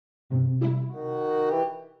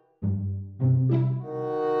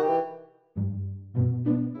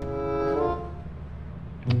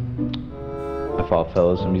off,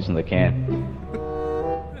 fellas. I'm using the can.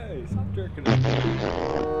 Hey, stop jerking off.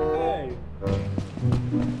 Hey.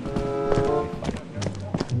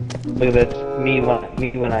 Look at that. Me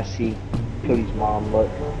when I see Cody's mom. Look.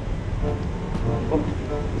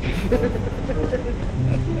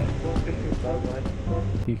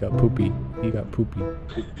 He got poopy. He got poopy.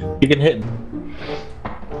 You can hit.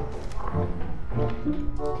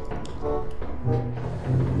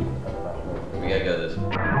 We gotta go this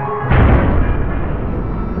way.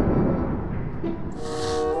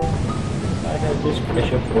 I had this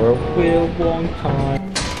pressure for a real long time.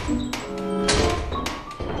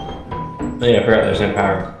 Oh yeah, I forgot there's no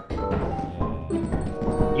power.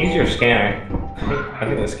 Use your scanner. I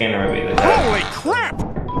think the scanner might be the best. Holy crap!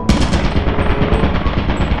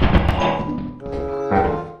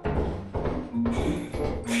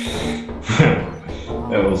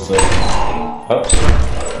 That was oh.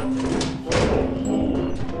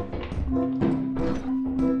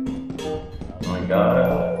 Oh my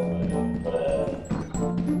god.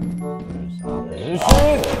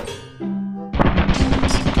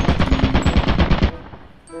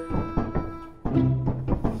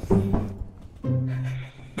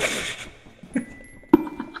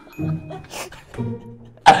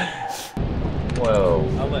 Whoa,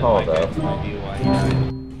 hold up.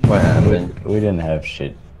 What happened? We didn't have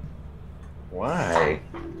shit. Why?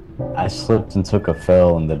 I slipped and took a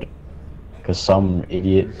fell in the... Cause some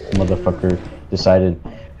idiot motherfucker decided,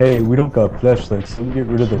 hey, we don't got flashlights, so we get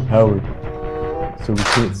rid of the power. So we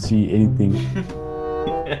can't see anything.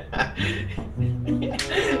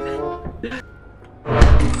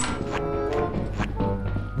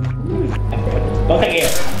 Okay.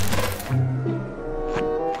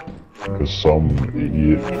 Cause some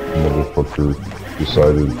idiot motherfucker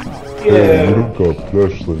decided, hey, we don't got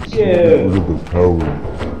flashlights, so we get rid of the power.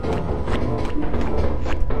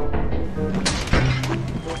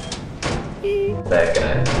 That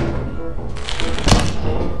guy.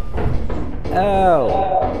 Ow!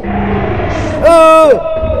 Oh!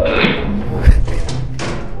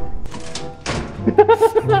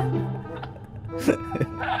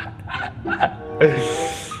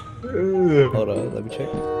 Hold on, let me check.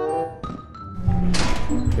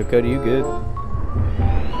 Yo, Cody, you good?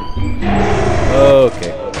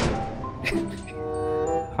 Okay.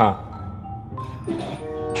 Huh.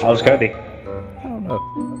 How's Cody? I don't know.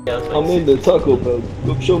 I'm in the Taco Bell.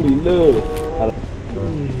 Come show me love.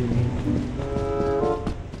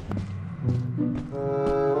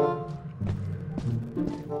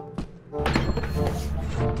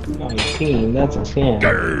 19, that's a 10.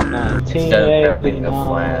 19, Instead of having a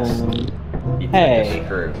flask, you Hey. took a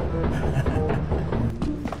screw.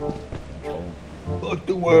 Fuck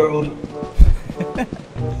the world.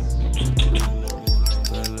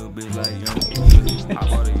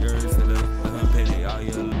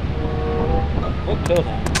 What killed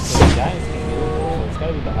him? The Giants can do it, so it's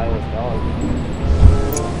gotta be the highest dog.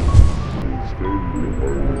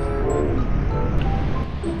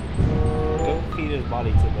 Go feed his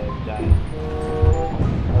body to the giant.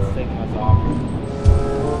 Let's take him as offer.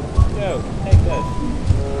 Go, take this.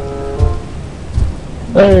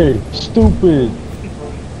 Hey, stupid!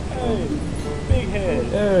 Hey, big head.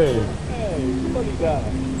 Hey, Hey, funny guy.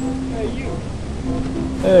 Hey, you.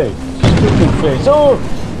 hey, stupid face. Oh!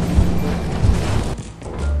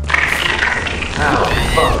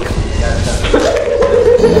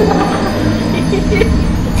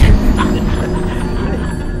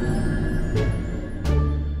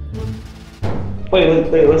 Wait,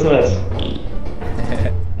 listen to this.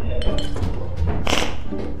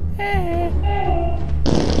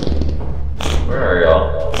 Where are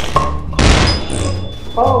y'all?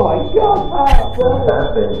 Oh my god, What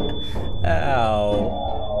happened? Ow.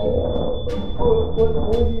 what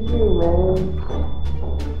did you do, man?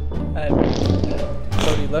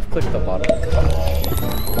 Cody, left click the bottle.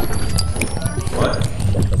 What?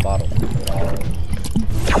 The bottle.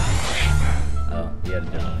 Oh, you had a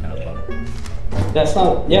different kind of bottle. That's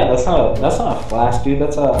not a flask, dude.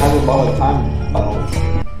 That's a hyperbolic time bottle.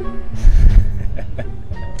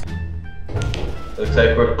 Looks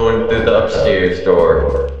like we're going through the upstairs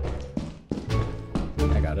door.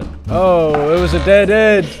 I got it. Oh, it was a dead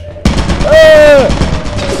end. Ah!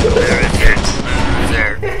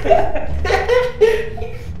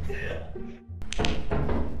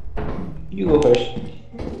 You go first.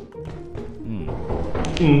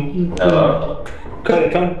 Hello? Come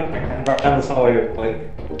down this hallway real quick.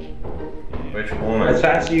 Which one? As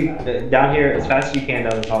fast as you down here, as fast as you can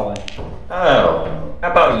down this hallway. Oh,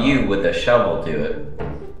 how about you with the shovel do it?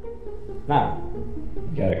 Nah.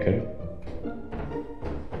 You got it, Cody.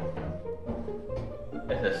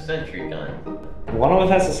 It's a sentry gun. One of us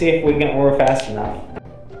has to see if we can roar fast enough.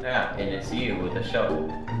 Yeah, and it's you with a shovel.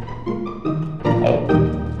 Oh.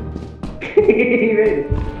 Ready.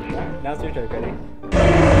 Now it's your turn,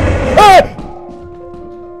 ready?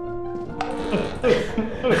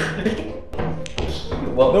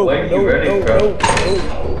 Well, No, where are you no, running no, from? no,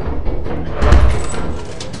 no.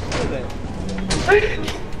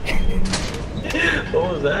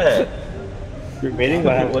 What was that? You're waiting?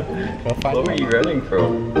 What happened? Go find What were out. you running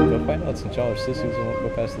from? Go find out since y'all are sissies and won't go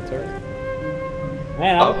past the turret.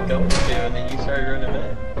 Man, I was going to, and then you started running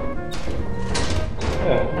back. I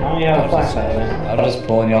don't have a flashlight, man. I'm just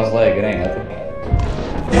pulling y'all's leg, it ain't nothing.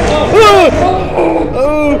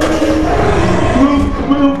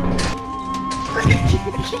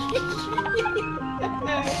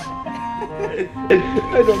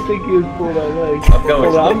 I don't think he was pulling my leg. I'm going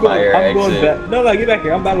to the fire I'm going exit. back. No, get back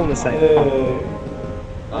here. I'm battling this thing.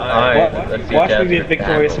 Alright, let's see Watch me Jasper be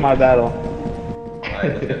victorious in my battle. Alright,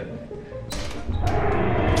 let's go.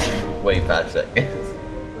 Wait 5 seconds.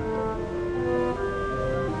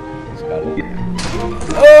 He's got it.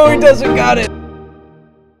 Oh, he doesn't got it!